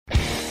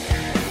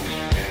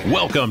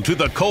Welcome to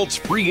the Colts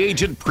Free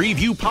Agent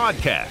Preview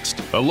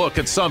Podcast, a look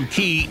at some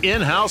key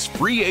in-house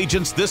free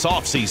agents this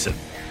offseason.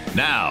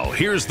 Now,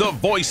 here's the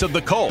voice of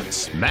the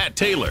Colts, Matt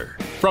Taylor,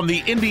 from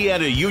the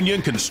Indiana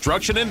Union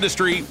Construction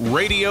Industry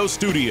Radio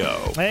Studio.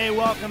 Hey,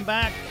 welcome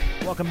back.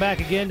 Welcome back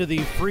again to the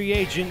Free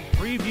Agent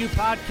Preview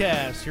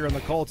Podcast here on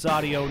the Colts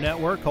Audio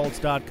Network,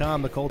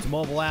 Colts.com, the Colts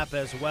mobile app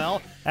as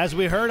well. As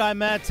we heard, I'm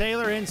Matt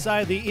Taylor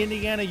inside the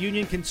Indiana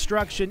Union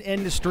Construction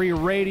Industry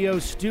Radio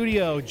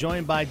Studio,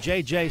 joined by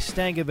J.J.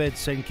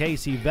 Stangovitz and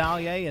Casey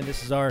Valier, and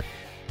this is our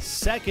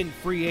second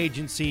free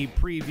agency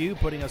preview,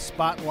 putting a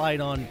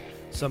spotlight on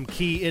some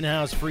key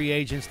in-house free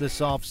agents this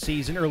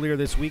offseason. Earlier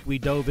this week, we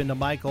dove into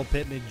Michael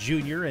Pittman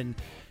Jr. and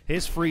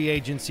his free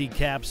agency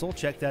capsule.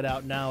 Check that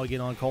out now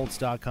again on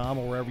Colts.com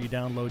or wherever you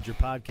download your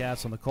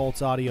podcasts on the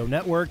Colts Audio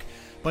Network.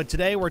 But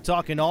today we're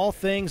talking all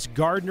things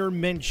Gardner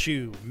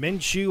Minshew.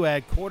 Minshew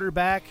at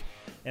quarterback,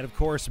 and of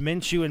course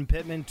Minshew and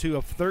Pittman, two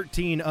of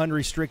 13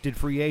 unrestricted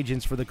free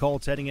agents for the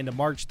Colts heading into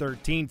March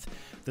 13th,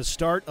 the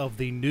start of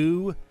the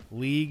new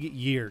league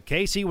year.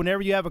 Casey,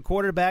 whenever you have a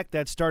quarterback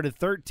that started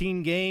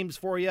 13 games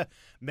for you,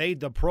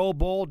 made the Pro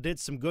Bowl, did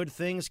some good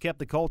things, kept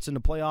the Colts in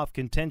the playoff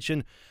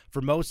contention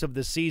for most of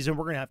the season,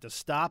 we're going to have to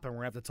stop and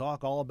we're going to have to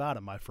talk all about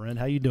it, my friend.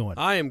 How you doing?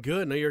 I am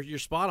good. No, you're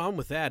spot on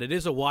with that. It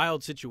is a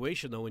wild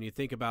situation, though, when you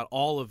think about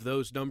all of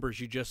those numbers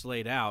you just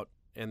laid out,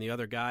 and the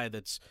other guy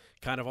that's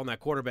kind of on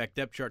that quarterback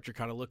depth chart you're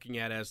kind of looking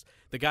at as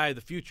the guy of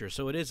the future.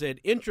 So it is an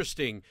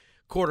interesting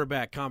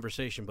quarterback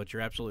conversation, but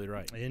you're absolutely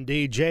right.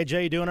 Indeed.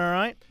 JJ, doing all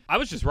right? I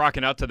was just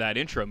rocking out to that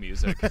intro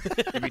music,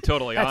 to be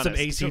totally honest.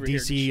 Had some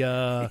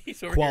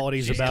AC/DC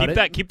qualities about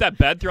it. Keep that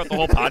bed throughout the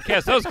whole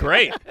podcast. That was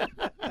great.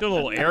 Do a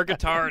little air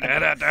guitar.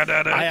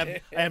 I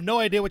have no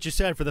idea what you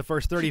said for the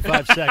first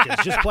 35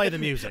 seconds. Just play the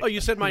music. Oh,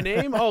 you said my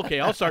name? Okay,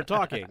 I'll start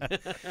talking.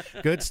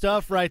 Good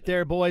stuff right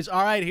there, boys.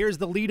 All right, here's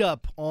the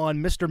lead-up on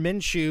Mr.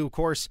 Minshew. Of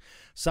course,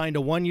 signed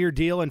a one-year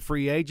deal in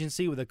free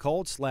agency with the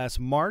Colts last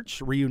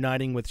March,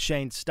 reuniting with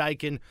Shane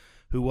Steichen,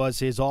 who was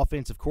his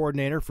offensive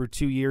coordinator for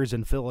 2 years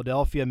in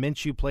Philadelphia.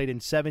 Minshew played in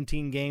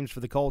 17 games for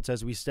the Colts,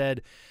 as we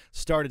said,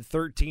 started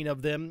 13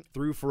 of them,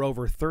 threw for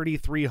over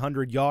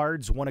 3,300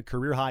 yards, won a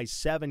career-high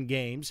 7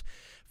 games,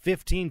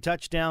 15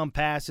 touchdown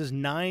passes,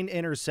 9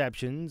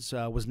 interceptions,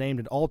 was named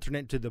an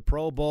alternate to the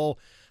Pro Bowl,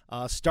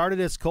 started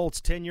his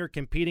Colts tenure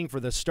competing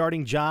for the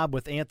starting job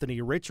with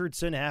Anthony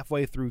Richardson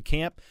halfway through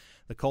camp.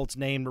 The Colts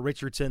named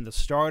Richardson the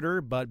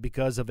starter, but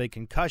because of a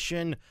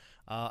concussion,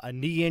 a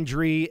knee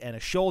injury, and a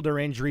shoulder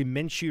injury,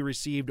 Minshew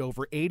received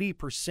over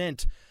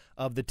 80%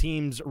 of the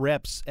team's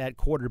reps at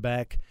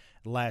quarterback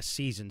last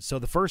season. So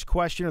the first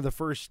question, or the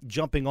first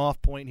jumping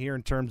off point here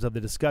in terms of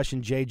the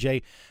discussion,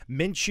 JJ,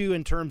 Minshew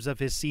in terms of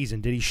his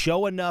season, did he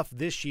show enough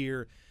this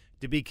year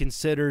to be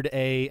considered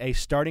a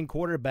starting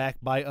quarterback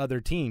by other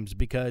teams?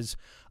 Because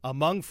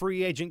among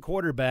free agent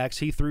quarterbacks,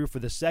 he threw for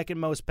the second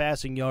most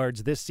passing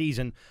yards this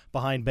season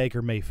behind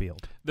Baker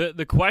Mayfield.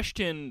 The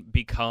question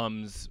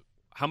becomes,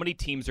 how many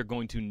teams are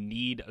going to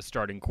need a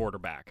starting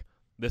quarterback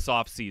this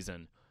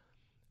offseason?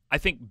 I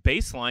think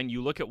baseline,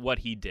 you look at what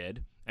he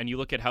did, and you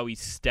look at how he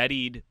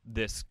steadied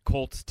this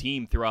Colts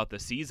team throughout the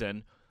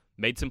season,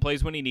 made some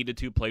plays when he needed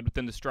to, played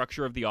within the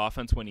structure of the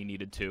offense when he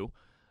needed to,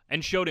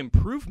 and showed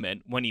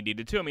improvement when he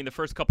needed to. I mean, the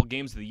first couple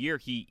games of the year,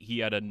 he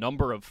had a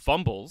number of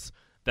fumbles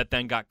that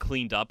then got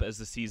cleaned up as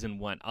the season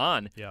went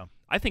on. Yeah.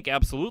 I think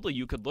absolutely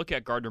you could look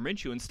at Gardner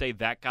Minshew and say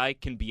that guy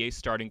can be a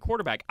starting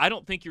quarterback. I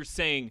don't think you're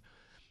saying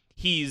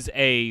he's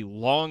a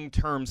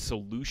long-term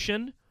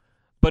solution,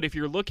 but if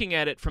you're looking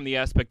at it from the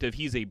aspect of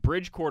he's a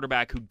bridge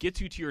quarterback who gets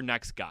you to your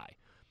next guy.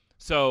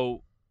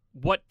 So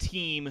what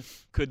team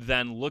could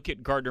then look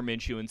at Gardner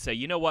Minshew and say,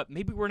 you know what,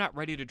 maybe we're not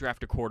ready to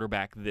draft a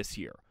quarterback this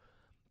year,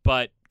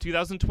 but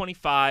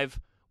 2025,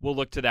 we'll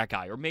look to that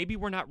guy. Or maybe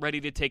we're not ready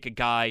to take a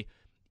guy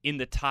in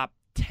the top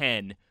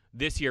 10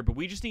 this year, but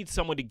we just need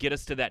someone to get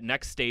us to that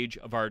next stage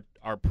of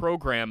our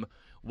program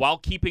while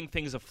keeping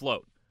things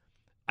afloat.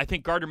 I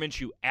think Gardner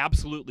Minshew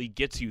absolutely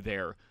gets you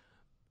there.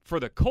 For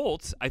the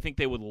Colts, I think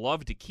they would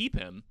love to keep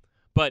him,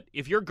 but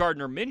if you're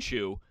Gardner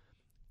Minshew,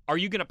 are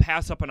you going to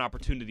pass up an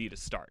opportunity to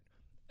start?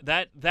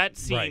 That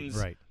seems,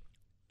 right.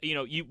 You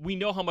know, we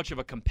know how much of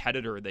a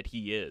competitor that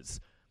he is.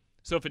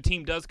 So if a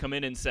team does come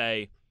in and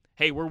say,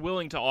 hey, we're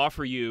willing to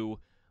offer you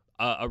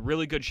a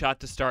really good shot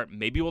to start,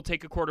 maybe we'll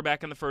take a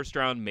quarterback in the first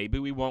round, maybe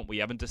we won't, we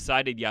haven't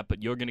decided yet,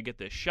 but you're going to get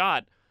this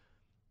shot,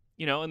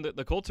 you know, and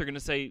the Colts are going to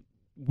say,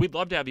 we'd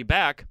love to have you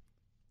back,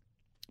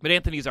 but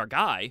Anthony's our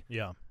guy.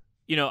 Yeah.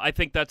 You know, I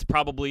think that's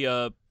probably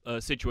a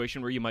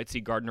situation where you might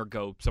see Gardner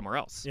go somewhere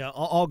else. Yeah,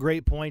 all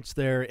great points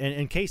there.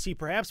 And Casey,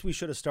 perhaps we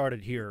should have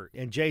started here,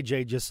 and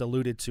JJ just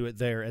alluded to it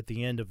there at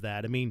the end of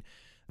that. I mean,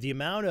 the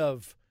amount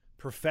of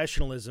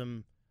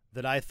professionalism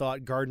that I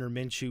thought Gardner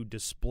Minshew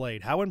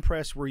displayed. How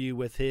impressed were you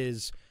with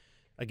his,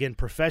 again,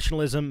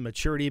 professionalism,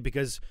 maturity?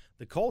 Because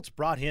the Colts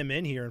brought him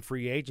in here in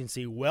free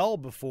agency well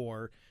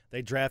before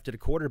they drafted a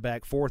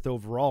quarterback 4th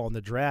overall in the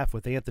draft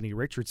with Anthony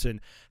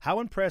Richardson. How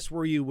impressed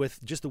were you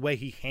with just the way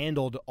he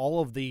handled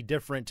all of the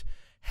different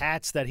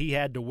hats that he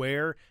had to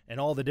wear and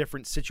all the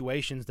different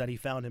situations that he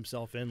found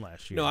himself in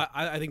last year. No,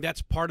 I think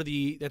that's part of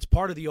the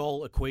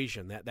whole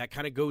equation. That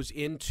kind of goes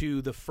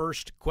into the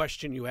first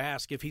question you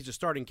ask if he's a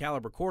starting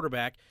caliber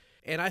quarterback.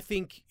 And I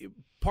think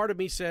part of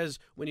me says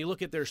when you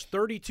look at there's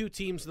 32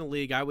 teams in the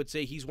league, I would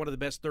say he's one of the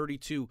best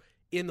 32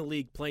 in the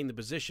league playing the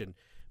position.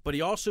 But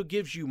he also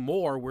gives you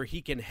more where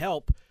he can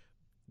help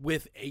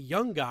with a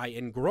young guy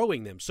and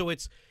growing them. So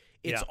it's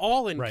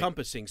all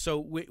encompassing. Right. So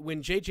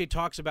when JJ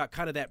talks about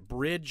kind of that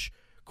bridge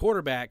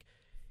quarterback,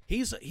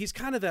 he's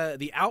kind of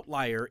the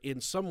outlier in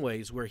some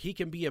ways where he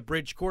can be a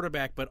bridge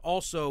quarterback, but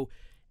also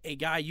a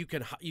guy you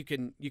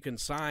can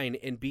sign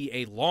and be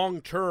a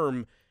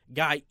long-term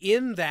guy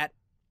in that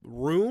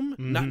room,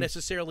 not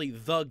necessarily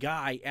the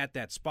guy at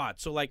that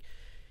spot. So like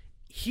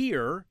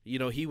here,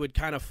 he would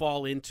kind of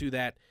fall into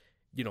that,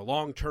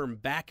 long-term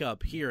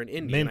backup here in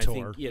Indy.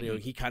 Mentor. And I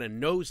think, he kind of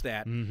knows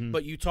that.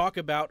 But you talk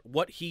about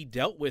what he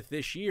dealt with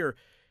this year.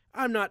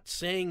 I'm not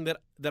saying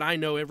that I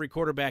know every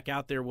quarterback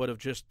out there would have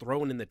just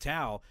thrown in the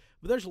towel,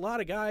 but there's a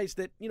lot of guys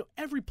that,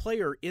 every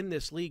player in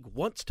this league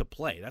wants to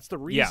play. That's the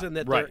reason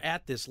that they're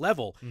at this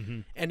level.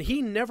 And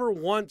he never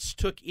once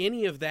took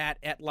any of that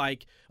at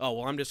like, oh,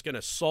 well, I'm just going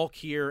to sulk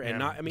here and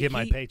not get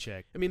my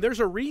paycheck. I mean,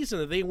 there's a reason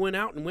that they went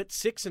out and went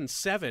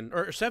 6-7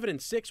 or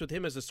 7-6 with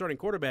him as the starting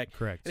quarterback.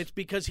 Correct. And it's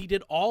because he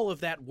did all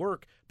of that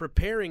work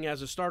preparing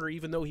as a starter,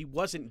 even though he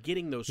wasn't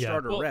getting those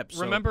starter reps.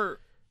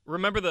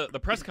 Remember the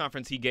press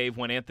conference he gave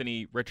when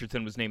Anthony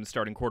Richardson was named the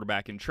starting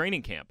quarterback in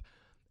training camp.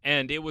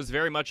 And it was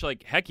very much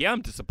like, heck yeah,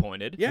 I'm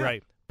disappointed. Yeah.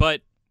 Right.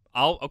 But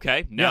now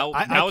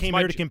I it's came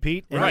here to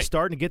compete and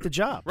start and get the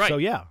job. Right. So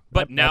yeah.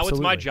 But now absolutely.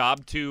 it's my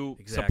job to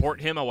support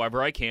him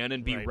however I can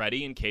and be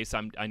ready in case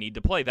I need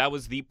to play. That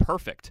was the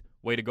perfect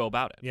way to go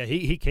about it. Yeah,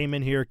 he came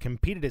in here,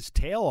 competed his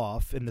tail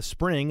off in the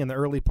spring and the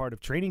early part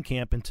of training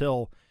camp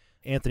until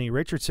Anthony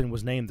Richardson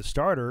was named the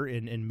starter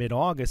in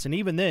mid-August. And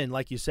even then,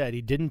 like you said,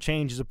 he didn't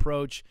change his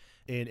approach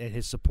and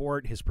his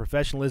support, his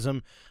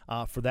professionalism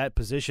for that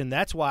position.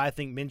 That's why I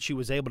think Minshew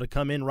was able to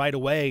come in right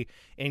away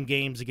in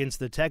games against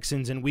the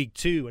Texans in week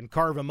 2 and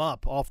carve him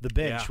up off the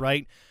bench,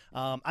 right?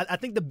 I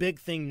think the big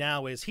thing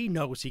now is he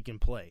knows he can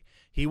play.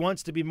 He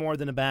wants to be more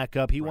than a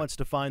backup. He wants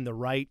to find the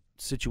right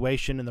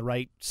situation and the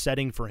right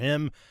setting for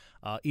him.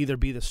 Either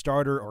be the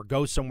starter or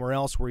go somewhere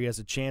else where he has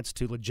a chance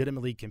to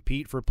legitimately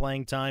compete for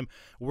playing time.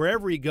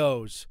 Wherever he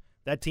goes,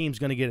 that team's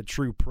going to get a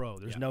true pro.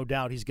 There's no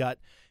doubt he's got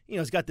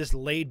this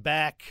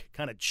laid-back,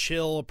 kind of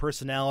chill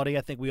personality.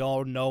 I think we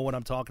all know what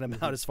I'm talking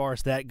about as far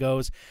as that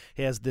goes.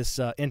 He has this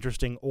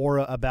interesting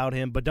aura about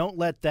him. But don't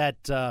let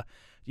that,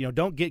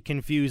 don't get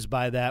confused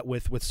by that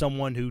with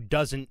someone who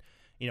doesn't,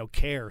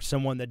 care,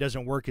 someone that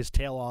doesn't work his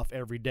tail off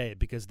every day,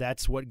 because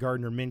that's what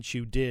Gardner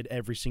Minshew did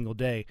every single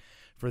day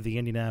for the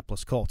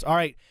Indianapolis Colts. All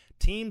right,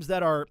 teams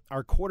that are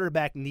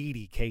quarterback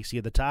needy, Casey,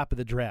 at the top of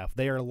the draft,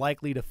 they are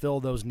likely to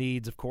fill those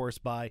needs, of course,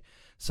 by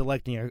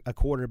selecting a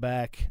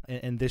quarterback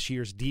in this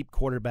year's deep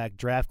quarterback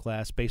draft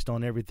class based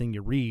on everything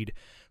you read.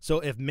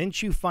 So if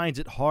Minshew finds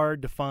it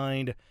hard to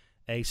find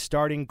a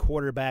starting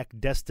quarterback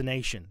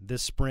destination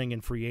this spring in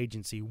free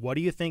agency, what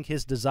do you think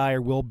his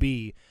desire will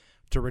be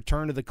to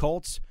return to the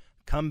Colts,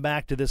 come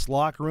back to this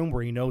locker room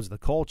where he knows the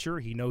culture,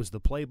 he knows the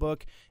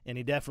playbook, and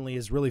he definitely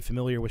is really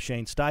familiar with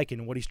Shane Steichen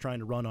and what he's trying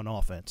to run on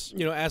offense?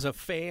 As a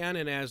fan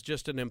and as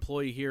just an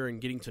employee here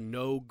and getting to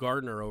know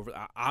Gardner,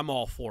 I'm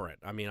all for it.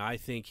 I mean, I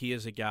think he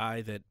is a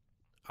guy that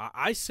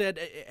I said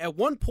at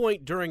one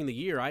point during the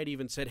year, I'd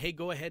even said, hey,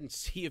 go ahead and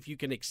see if you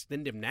can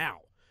extend him now.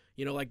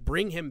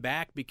 Bring him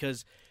back,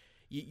 because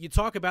you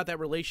talk about that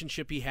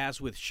relationship he has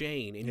with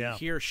Shane, and you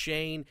hear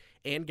Shane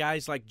and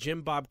guys like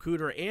Jim Bob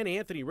Cooter and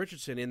Anthony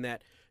Richardson in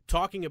that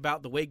talking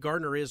about the way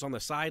Gardner is on the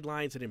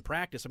sidelines and in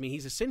practice. I mean,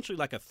 he's essentially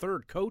like a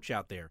third coach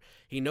out there.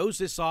 He knows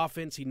this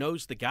offense. He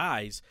knows the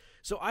guys.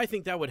 So I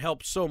think that would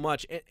help so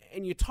much.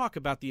 And you talk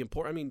about the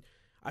important – I mean,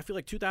 I feel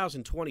like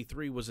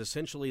 2023 was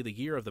essentially the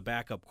year of the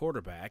backup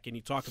quarterback, and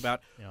you talk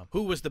about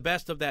who was the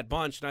best of that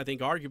bunch, and I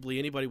think arguably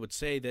anybody would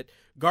say that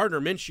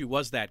Gardner Minshew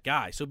was that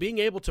guy. So being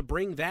able to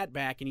bring that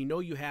back, and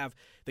you have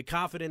the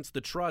confidence,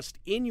 the trust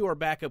in your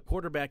backup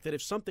quarterback that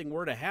if something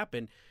were to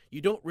happen,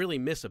 you don't really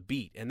miss a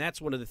beat. And that's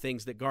one of the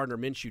things that Gardner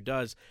Minshew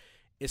does,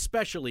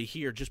 especially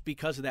here, just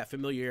because of that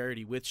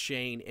familiarity with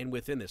Shane and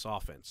within this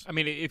offense. I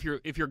mean, if you're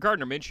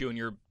Gardner Minshew and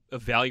you're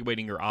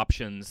evaluating your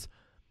options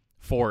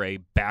for a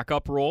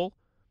backup role,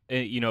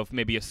 if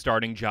maybe a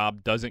starting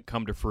job doesn't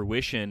come to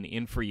fruition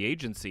in free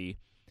agency,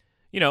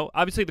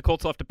 obviously the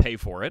Colts will have to pay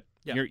for it.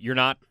 Yeah. You're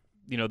not,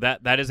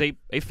 that is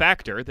a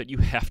factor that you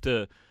have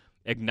to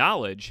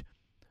acknowledge.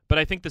 But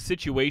I think the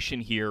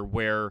situation here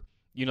where,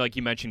 like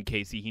you mentioned,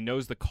 Casey, he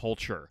knows the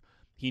culture.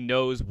 He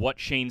knows what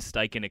Shane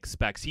Steichen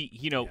expects.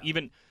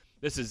 Even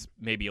this is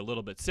maybe a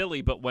little bit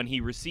silly, but when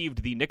he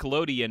received the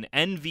Nickelodeon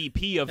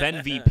MVP of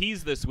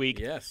MVPs this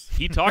week,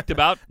 he talked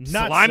about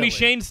slimy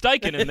Shane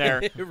Steichen in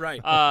there. Right.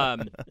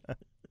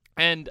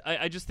 And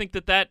I just think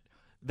that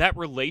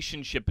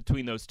relationship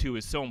between those two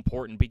is so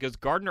important, because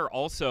Gardner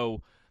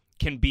also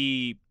can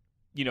be,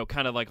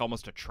 kind of like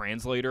almost a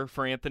translator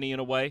for Anthony in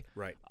a way.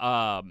 Right.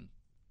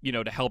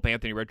 to help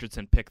Anthony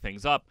Richardson pick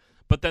things up.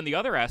 But then the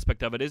other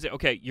aspect of it is,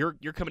 okay, you're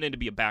coming in to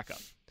be a backup.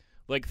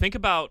 Like, think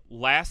about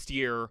last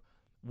year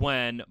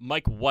when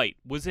Mike White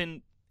was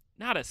in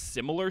not a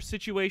similar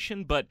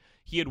situation, but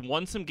he had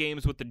won some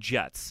games with the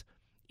Jets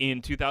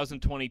in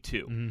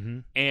 2022. Mm-hmm.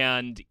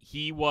 And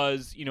he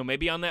was,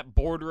 maybe on that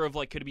border of,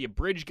 like, could he be a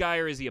bridge guy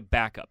or is he a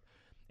backup?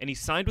 And he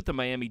signed with the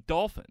Miami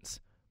Dolphins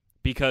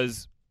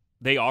because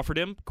they offered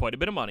him quite a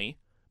bit of money.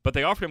 But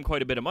they offered him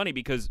quite a bit of money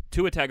because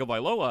Tua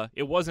Tagovailoa,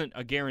 it wasn't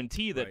a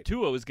guarantee that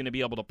Tua was going to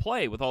be able to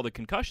play with all the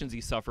concussions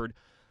he suffered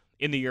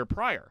in the year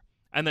prior.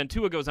 And then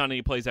Tua goes on and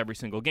he plays every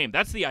single game.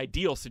 That's the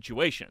ideal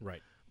situation.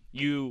 Right.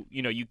 You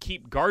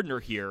keep Gardner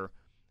here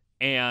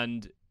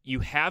and you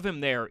have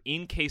him there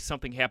in case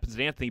something happens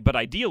to Anthony, but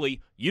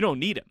ideally you don't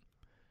need him.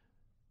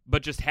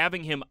 But just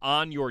having him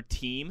on your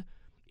team,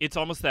 it's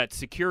almost that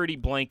security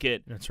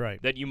blanket. That's right.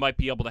 That you might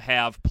be able to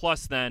have,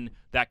 plus then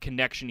that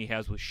connection he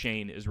has with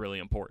Shane is really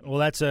important. Well,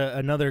 that's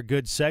another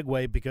good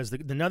segue because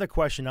another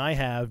question I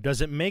have, does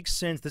it make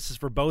sense, this is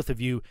for both of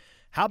you,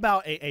 how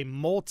about a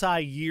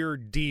multi-year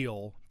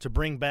deal to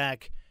bring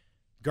back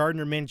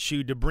Gardner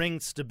Minshew, to bring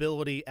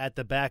stability at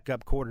the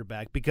backup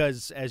quarterback?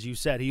 Because, as you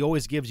said, he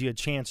always gives you a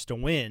chance to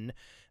win.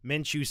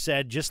 Minshew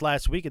said just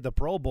last week at the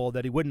Pro Bowl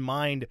that he wouldn't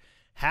mind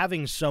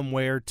having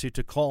somewhere to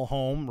call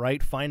home,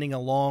 right? Finding a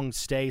long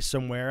stay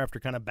somewhere after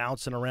kind of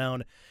bouncing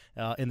around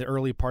in the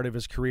early part of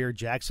his career,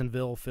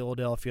 Jacksonville,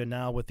 Philadelphia,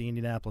 now with the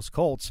Indianapolis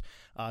Colts,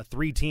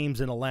 3 teams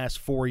in the last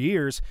 4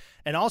 years.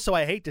 And also,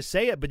 I hate to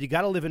say it, but you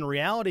got to live in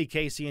reality,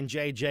 Casey and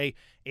JJ.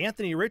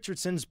 Anthony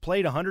Richardson's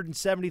played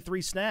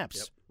 173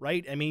 snaps,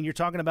 right? I mean, you're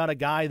talking about a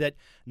guy that,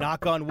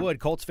 knock on wood,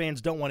 Colts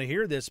fans don't want to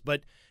hear this,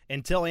 but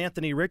until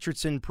Anthony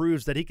Richardson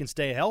proves that he can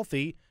stay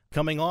healthy,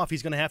 coming off,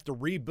 he's going to have to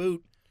reboot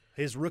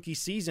his rookie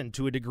season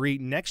to a degree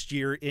next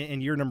year in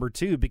year number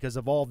 2 because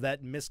of all of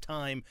that missed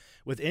time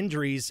with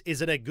injuries.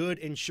 Is it a good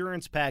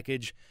insurance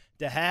package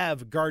to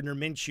have Gardner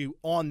Minshew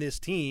on this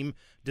team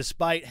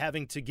despite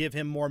having to give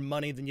him more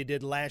money than you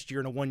did last year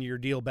in a 1-year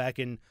deal back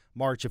in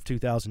March of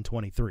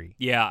 2023?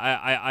 Yeah,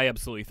 I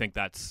absolutely think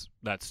that's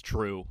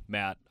true,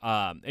 Matt.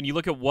 And you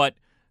look at what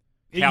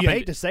happened. You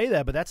hate to say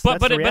that, but that's the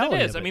reality. But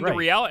it is. I mean, right. the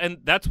reality, and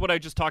that's what I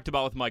just talked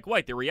about with Mike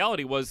White. The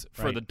reality was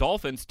for the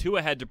Dolphins,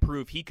 Tua had to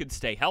prove he could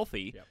stay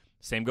healthy. Yep.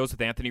 Same goes with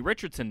Anthony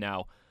Richardson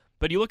now.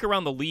 But you look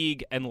around the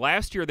league, and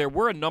last year there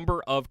were a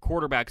number of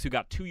quarterbacks who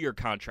got 2-year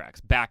contracts,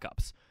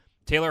 backups.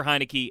 Taylor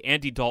Heineke,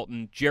 Andy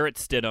Dalton, Jarrett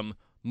Stidham,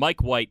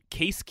 Mike White,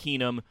 Case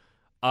Keenum,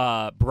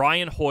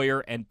 Brian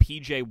Hoyer, and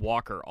P.J.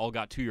 Walker all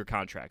got 2-year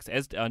contracts,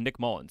 as Nick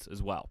Mullins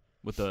as well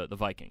with the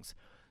Vikings.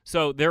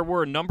 So there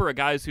were a number of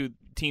guys who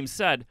teams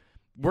said,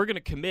 we're going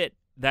to commit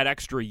that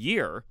extra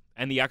year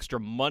and the extra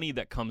money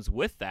that comes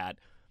with that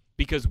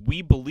because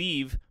we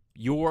believe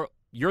you're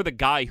the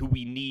guy who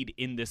we need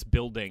in this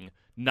building,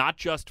 not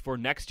just for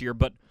next year,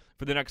 but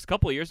for the next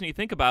couple of years. And you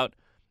think about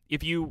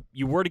if you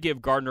were to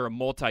give Gardner a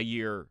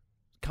multi-year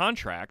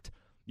contract,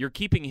 you're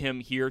keeping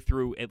him here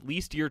through at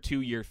least year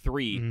 2, year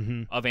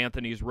 3 of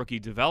Anthony's rookie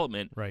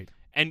development. Right.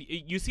 And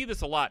you see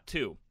this a lot,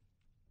 too,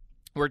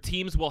 where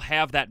teams will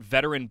have that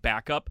veteran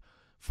backup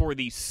for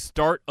the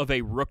start of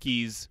a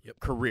rookie's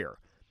career.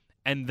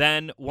 And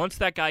then once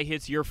that guy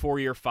hits year 4,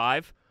 year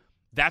 5,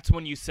 that's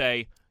when you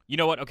say, you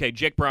know what, okay,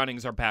 Jake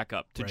Browning's our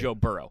backup to Joe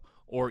Burrow,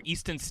 or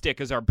Easton Stick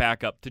is our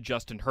backup to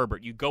Justin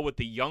Herbert. You go with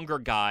the younger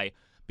guy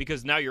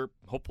because now you're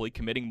hopefully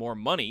committing more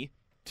money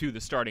to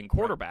the starting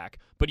quarterback,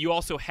 but you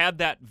also had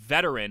that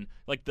veteran,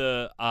 like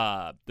the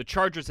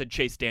Chargers had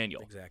Chase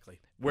Daniel. Exactly.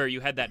 Where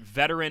you had that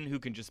veteran who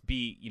can just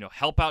be,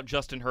 help out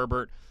Justin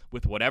Herbert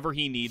with whatever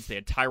he needs. They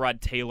had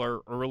Tyrod Taylor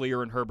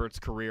earlier in Herbert's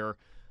career.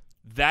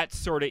 That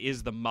sort of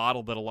is the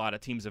model that a lot of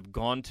teams have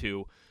gone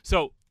to.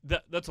 So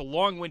that's a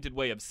long-winded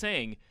way of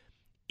saying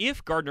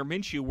if Gardner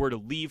Minshew were to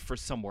leave for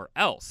somewhere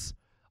else,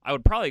 I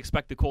would probably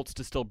expect the Colts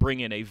to still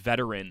bring in a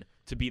veteran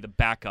to be the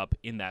backup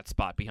in that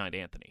spot behind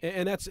Anthony.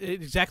 And that's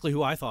exactly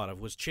who I thought of,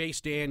 was Chase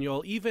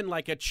Daniel, even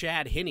like a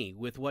Chad Henne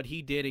with what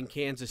he did in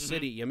Kansas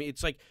City. I mean,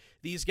 it's like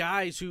these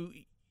guys who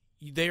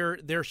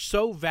they're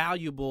so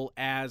valuable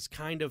as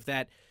kind of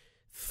that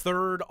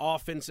third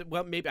offensive,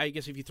 well, maybe I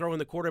guess if you throw in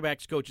the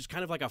quarterback's coach, it's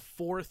kind of like a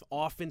fourth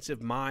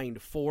offensive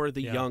mind for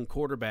the young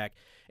quarterback.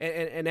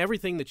 And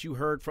everything that you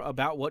heard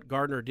about what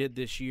Gardner did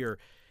this year,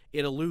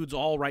 it alludes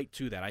all right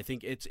to that. I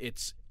think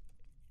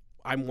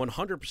I'm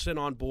 100%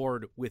 on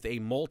board with a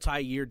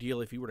multi-year deal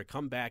if he were to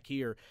come back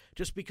here,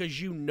 just because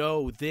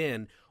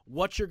then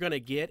what you're going to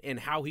get and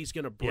how he's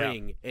going to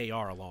bring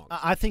AR along.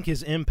 I think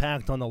his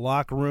impact on the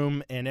locker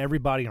room and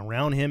everybody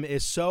around him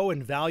is so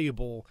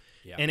invaluable,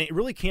 and it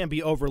really can't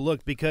be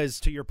overlooked because,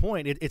 to your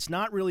point, it's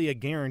not really a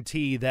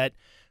guarantee that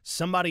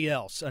somebody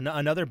else,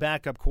 another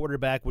backup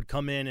quarterback, would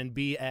come in and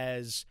be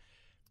as,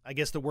 I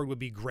guess the word would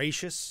be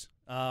gracious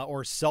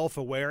or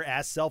self-aware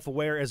as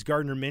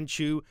Gardner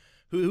Minshew,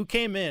 who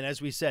came in,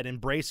 as we said,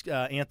 embraced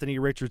Anthony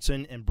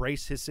Richardson,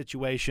 embraced his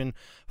situation,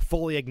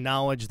 fully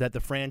acknowledged that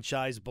the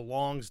franchise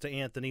belongs to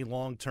Anthony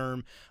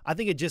long-term. I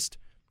think it just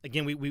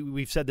again,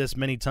 we've said this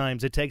many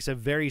times, it takes a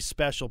very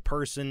special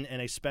person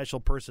and a special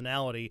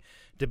personality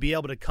to be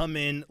able to come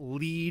in,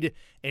 lead,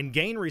 and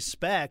gain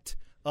respect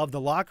of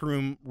the locker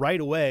room right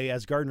away,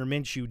 as Gardner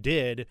Minshew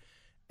did.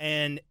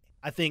 And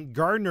I think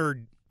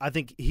Gardner,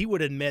 he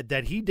would admit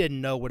that he didn't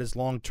know what his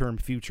long-term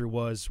future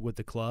was with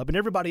the club. And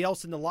everybody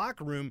else in the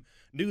locker room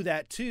knew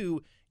that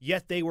too,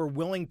 yet they were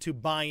willing to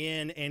buy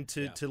in and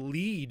to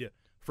lead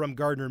from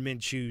Gardner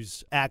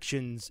Minshew's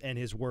actions and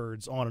his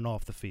words on and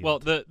off the field. Well,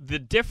 the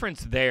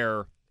difference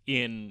there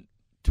in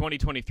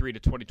 2023 to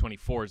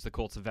 2024 as the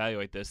Colts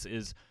evaluate this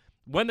is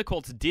when the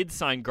Colts did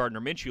sign Gardner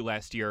Minshew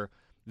last year,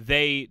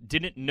 they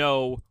didn't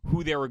know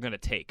who they were going to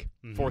take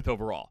fourth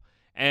overall.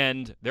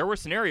 And there were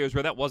scenarios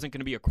where that wasn't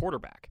going to be a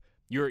quarterback.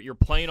 You're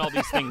playing all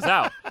these things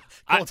out.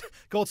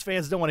 Colts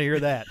fans don't want to hear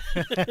that.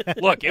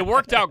 Look, it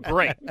worked out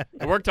great.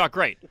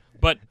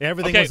 But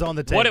everything was on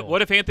the table.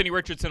 What if Anthony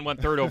Richardson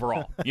went third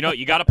overall?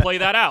 You got to play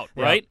that out,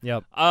 right?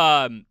 Yep.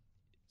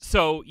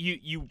 So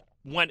you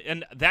went,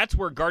 and that's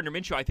where Gardner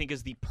Minshew, I think,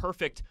 is the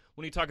perfect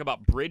when you talk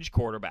about bridge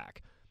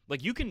quarterback.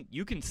 Like you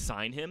can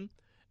sign him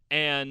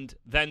and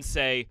then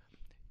say,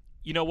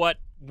 you know what,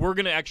 we're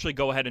going to actually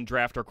go ahead and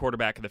draft our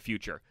quarterback of the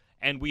future.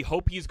 And we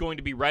hope he's going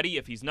to be ready.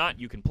 If he's not,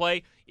 you can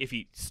play. If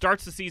he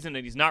starts the season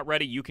and he's not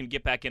ready, you can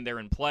get back in there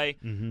and play.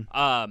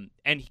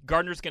 And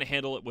Gardner's going to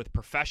handle it with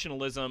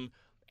professionalism,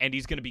 and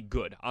he's going to be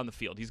good on the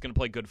field. He's going to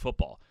play good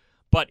football.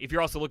 But if you're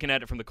also looking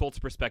at it from the Colts'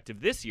 perspective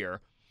this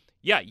year,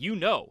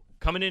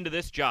 coming into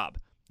this job,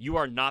 you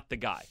are not the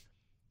guy.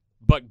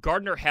 But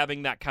Gardner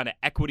having that kind of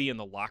equity in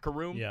the locker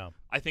room,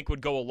 I think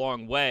would go a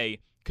long way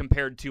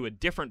compared to a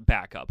different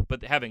backup.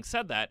 But having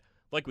said that,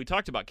 like we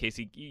talked about,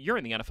 Casey, you're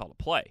in the NFL to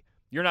play.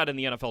 You're not in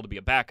the NFL to be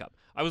a backup.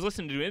 I was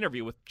listening to an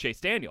interview with Chase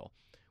Daniel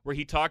where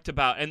he talked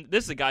about, and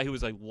this is a guy who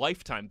was a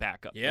lifetime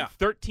backup, a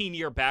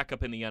 13-year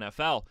backup in the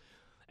NFL,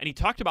 and he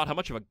talked about how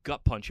much of a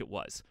gut punch it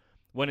was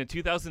when in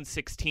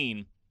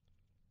 2016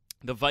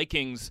 the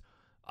Vikings,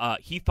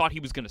 he thought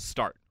he was going to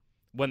start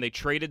when they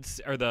traded,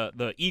 or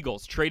the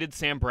Eagles traded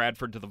Sam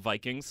Bradford to the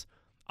Vikings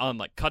on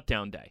like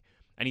cutdown day,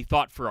 and he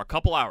thought for a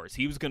couple hours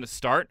he was going to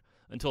start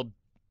until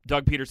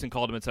Doug Peterson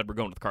called him and said, we're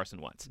going with Carson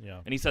Wentz.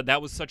 And he said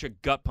that was such a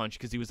gut punch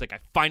because he was like, I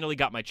finally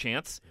got my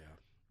chance.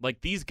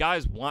 Like, these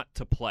guys want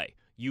to play.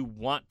 You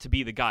want to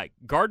be the guy.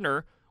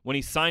 Gardner, when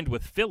he signed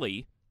with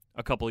Philly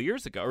a couple of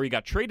years ago, or he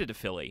got traded to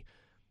Philly,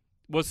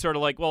 was sort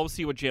of like, well, we'll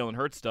see what Jalen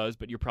Hurts does,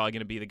 but you're probably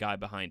going to be the guy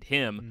behind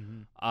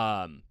him.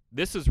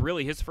 This is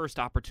really his first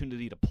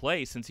opportunity to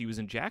play since he was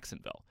in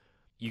Jacksonville.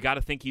 You got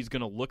to think he's going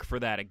to look for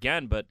that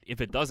again, but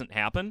if it doesn't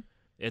happen,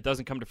 it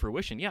doesn't come to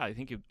fruition, I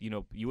think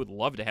you would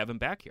love to have him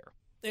back here.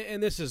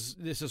 And this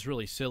is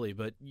really silly,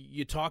 but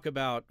you talk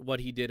about what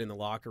he did in the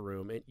locker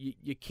room, and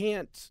you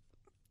can't.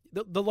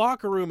 The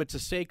locker room, it's a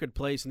sacred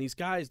place, and these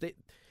guys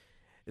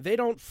they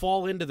don't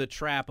fall into the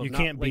trap of you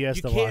can't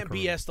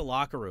BS the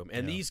locker room,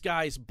 and these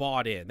guys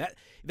bought in.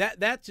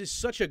 That's just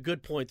such a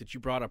good point that you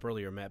brought up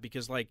earlier, Matt,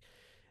 because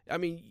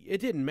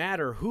it didn't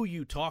matter who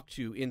you talked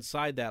to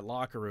inside that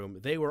locker room;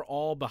 they were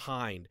all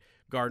behind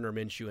Gardner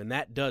Minshew, and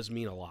that does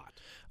mean a lot.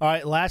 All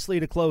right, lastly,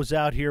 to close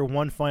out here,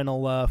 one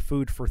final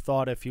food for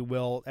thought, if you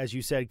will. As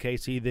you said,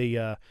 Casey,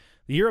 the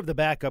year of the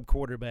backup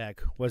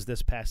quarterback was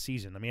this past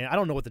season. I mean, I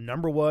don't know what the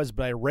number was,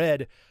 but I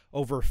read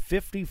over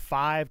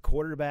 55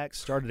 quarterbacks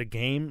started a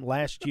game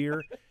last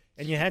year,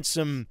 and you had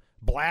some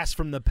blasts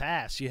from the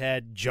past. You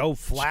had Joe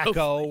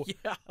Flacco,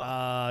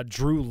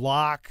 Drew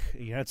Lock.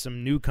 You had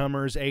some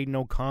newcomers, Aiden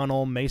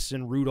O'Connell,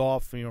 Mason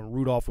Rudolph.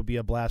 Rudolph would be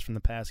a blast from the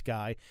past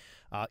guy.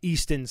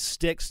 Easton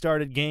Stick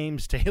started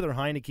games, Taylor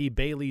Heineke,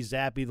 Bailey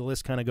Zappi, the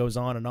list kind of goes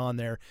on and on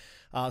there.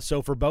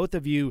 So for both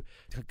of you,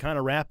 to kind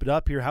of wrap it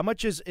up here, how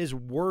much is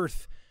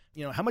worth,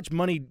 how much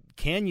money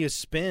can you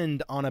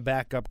spend on a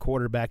backup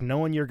quarterback,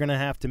 knowing you're going to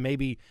have to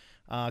maybe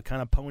kind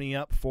of pony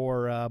up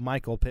for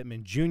Michael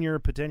Pittman Jr.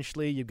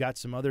 potentially? You've got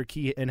some other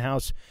key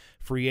in-house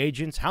free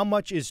agents. How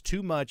much is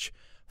too much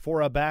for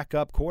a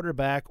backup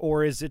quarterback,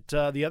 or is it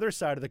the other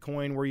side of the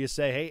coin where you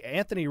say, hey,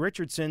 Anthony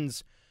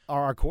Richardson's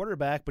our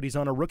quarterback, but he's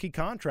on a rookie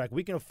contract.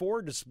 We can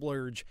afford to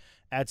splurge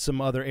at some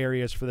other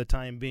areas for the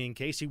time being.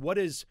 Casey,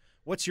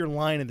 what's your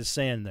line in the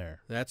sand there?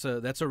 That's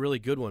a really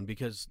good one,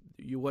 because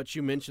what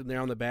you mentioned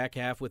there on the back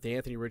half with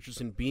Anthony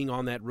Richardson being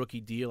on that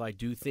rookie deal, I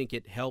do think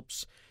it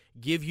helps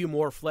give you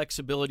more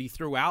flexibility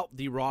throughout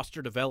the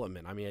roster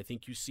development. I mean, I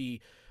think you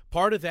see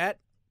part of that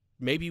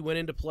maybe went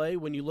into play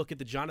when you look at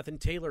the Jonathan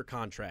Taylor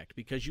contract,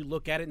 because you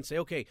look at it and say,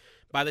 okay,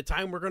 by the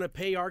time we're going to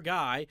pay our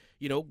guy,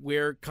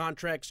 where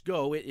contracts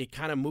go, it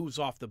kind of moves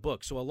off the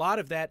book. So a lot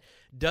of that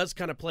does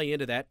kind of play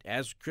into that.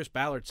 As Chris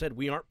Ballard said,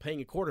 we aren't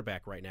paying a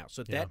quarterback right now.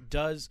 So that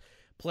does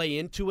play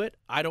into it.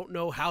 I don't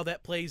know how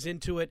that plays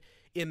into it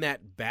in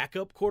that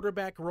backup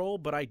quarterback role,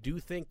 but I do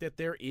think that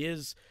there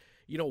is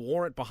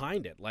warrant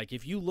behind it. Like,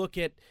 if you look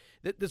at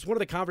this, one of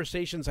the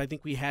conversations I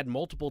think we had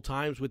multiple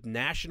times with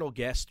national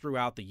guests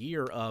throughout the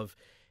year of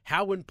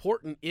how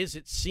important is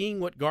it seeing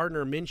what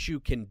Gardner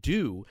Minshew can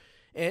do,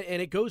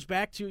 and it goes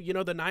back to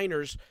the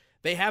Niners.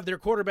 they have their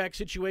quarterback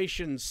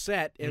situation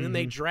set, and then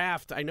they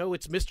draft. I know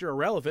it's Mr.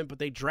 Irrelevant, but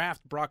they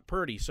draft Brock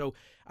Purdy. So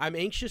I'm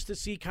anxious to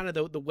see kind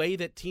of the way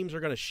that teams are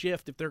going to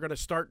shift, if they're going to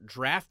start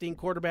drafting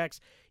quarterbacks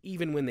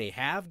even when they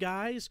have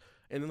guys.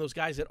 And then those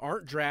guys that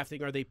aren't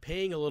drafting, are they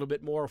paying a little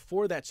bit more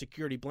for that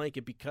security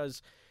blanket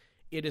because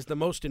it is the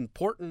most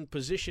important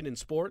position in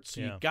sports?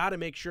 So you've got to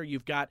make sure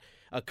you've got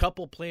a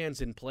couple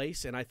plans in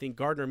place. And I think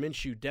Gardner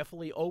Minshew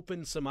definitely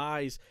opened some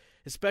eyes,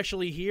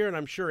 especially here and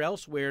I'm sure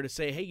elsewhere, to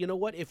say, hey, you know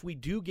what? If we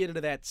do get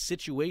into that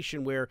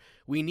situation where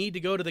we need to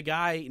go to the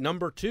guy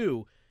number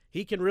 2,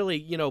 he can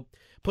really,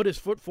 put his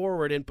foot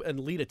forward and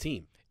lead a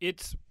team.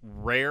 It's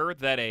rare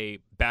that a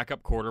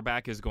backup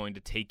quarterback is going to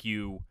take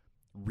you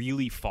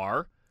really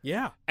far.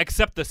 Yeah.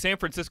 Except the San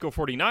Francisco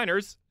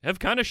 49ers have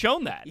kind of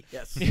shown that.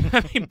 Yes.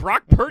 I mean,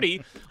 Brock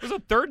Purdy was a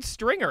third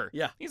stringer.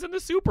 Yeah. He's in the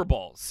Super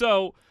Bowl.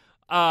 So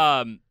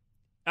I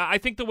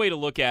think the way to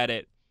look at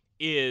it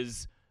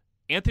is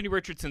Anthony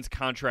Richardson's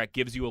contract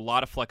gives you a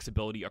lot of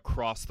flexibility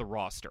across the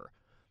roster,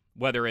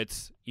 whether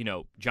it's,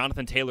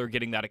 Jonathan Taylor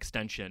getting that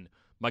extension,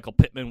 Michael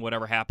Pittman,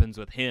 whatever happens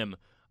with him,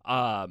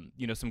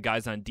 some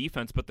guys on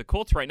defense. But the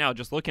Colts right now,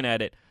 just looking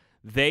at it,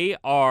 they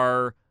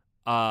are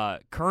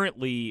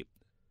currently –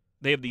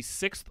 they have the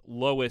 6th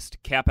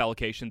lowest cap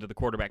allocation to the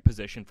quarterback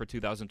position for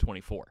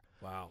 2024.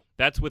 Wow.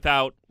 That's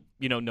without,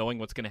 knowing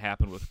what's going to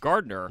happen with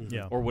Gardner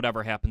or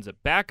whatever happens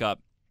at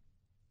backup.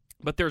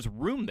 But there's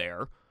room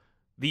there.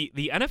 The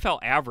NFL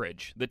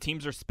average that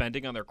teams are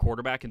spending on their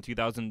quarterback in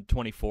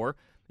 2024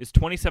 is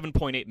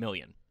 $27.8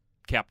 million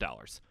cap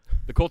dollars.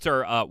 The Colts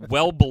are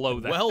well below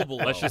that. Well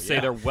below. Let's just say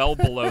they're well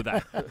below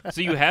that.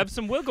 So you have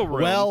some wiggle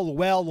room. Well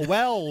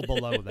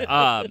below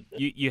that.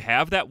 You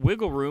have that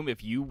wiggle room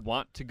if you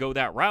want to go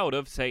that route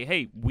of say,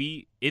 hey,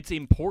 it's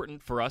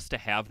important for us to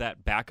have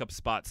that backup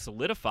spot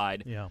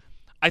solidified. Yeah.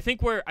 I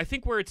think where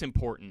it's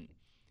important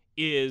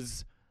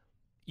is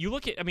you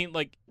look at,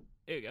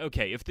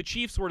 okay, if the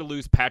Chiefs were to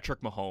lose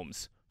Patrick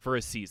Mahomes for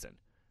a season,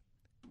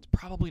 it's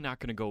probably not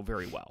going to go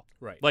very well.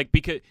 Right.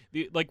 Because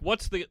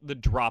what's the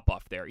drop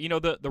off there?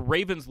 The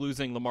Ravens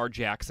losing Lamar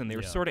Jackson, they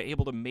were sort of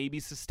able to maybe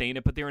sustain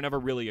it, but they were never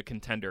really a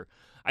contender.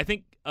 I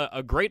think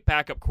a great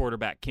backup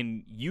quarterback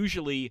can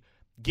usually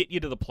get you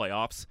to the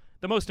playoffs.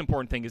 The most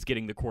important thing is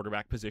getting the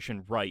quarterback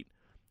position right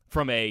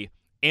from a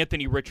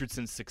Anthony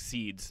Richardson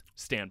succeeds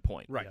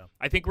standpoint. Right. Yeah.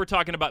 I think we're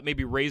talking about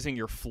maybe raising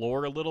your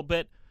floor a little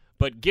bit,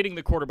 but getting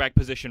the quarterback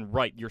position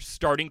right, your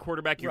starting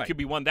quarterback, your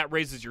QB1, that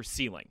raises your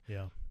ceiling.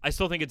 Yeah. I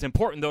still think it's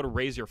important, though, to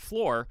raise your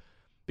floor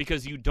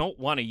because you don't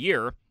want a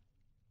year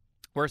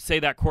where, say,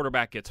 that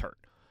quarterback gets hurt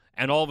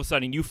and all of a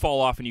sudden you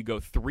fall off and you go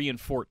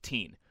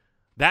 3-14.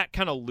 That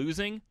kind of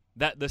losing,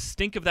 the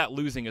stink of that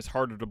losing is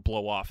harder to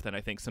blow off than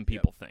I think some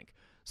people think.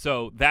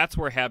 So that's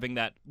where having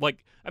that,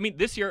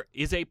 this year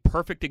is a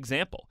perfect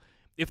example.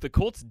 If the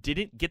Colts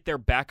didn't get their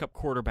backup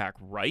quarterback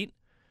right,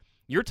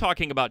 you're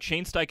talking about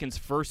Shane Steichen's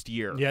first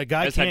year. Yeah,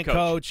 guy as can't head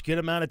coach. get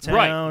him out of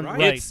town.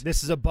 Right.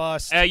 This is a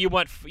bust. You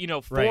went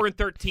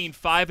 4-13,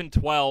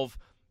 5-12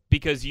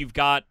 because you've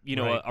got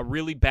a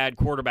really bad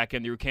quarterback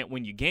in there who can't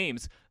win you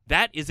games.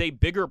 That is a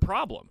bigger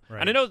problem.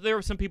 Right. And I know there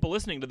were some people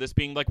listening to this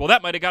being like, well,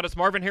 that might have got us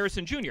Marvin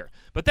Harrison Jr.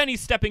 But then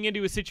he's stepping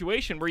into a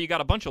situation where you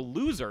got a bunch of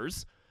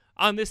losers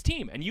on this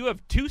team, and you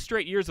have 2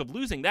 straight years of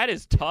losing. That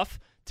is tough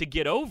to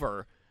get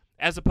over.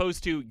 As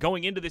opposed to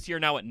going into this year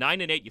now at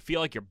 9-8, you feel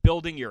like you're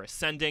building, you're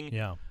ascending.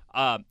 Yeah.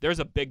 There's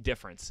a big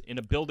difference in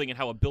a building and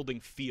how a building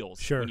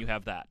feels when you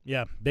have that.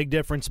 Yeah, big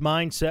difference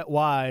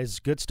mindset-wise.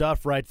 Good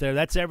stuff right there.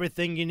 That's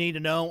everything you need to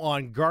know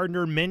on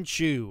Gardner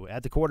Minshew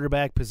at the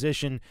quarterback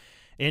position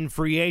in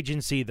free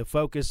agency, the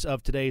focus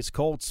of today's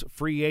Colts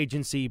free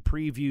agency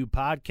preview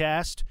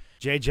podcast.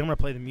 JJ, I'm going to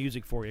play the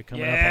music for you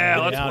coming up.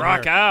 Yeah, let's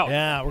rock out.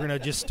 Yeah, we're going to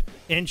just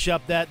inch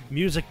up that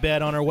music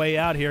bed on our way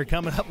out here.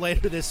 Coming up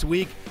later this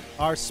week,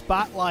 our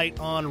spotlight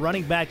on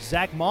running back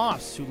Zach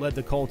Moss, who led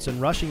the Colts in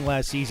rushing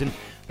last season.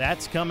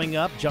 That's coming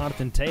up.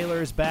 Jonathan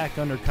Taylor is back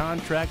under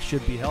contract,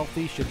 should be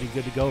healthy, should be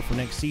good to go for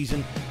next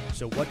season.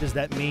 So what does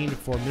that mean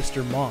for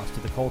Mr. Moss?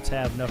 Do the Colts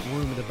have enough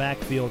room in the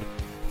backfield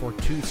for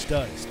 2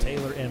 studs,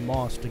 Taylor and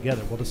Moss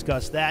together? We'll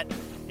discuss that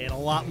and a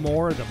lot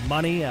more. The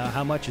money,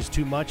 how much is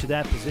too much of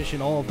that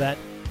position, all of that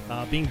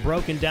being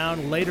broken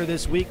down later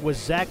this week with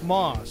Zach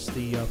Moss,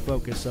 the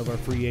focus of our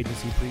free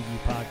agency preview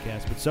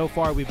podcast. But so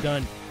far we've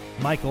done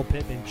Michael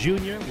Pittman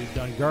Jr., we've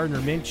done Gardner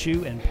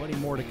Minshew, and plenty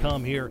more to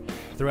come here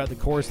throughout the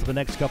course of the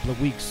next couple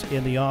of weeks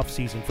in the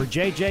offseason. For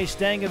JJ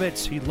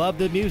Stangovitz, he loved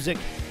the music.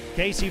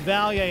 Casey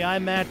Valier,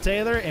 I'm Matt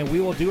Taylor, and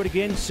we will do it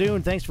again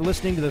soon. Thanks for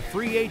listening to the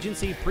Free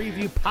Agency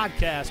Preview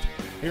Podcast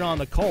here on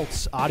the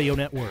Colts Audio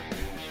Network.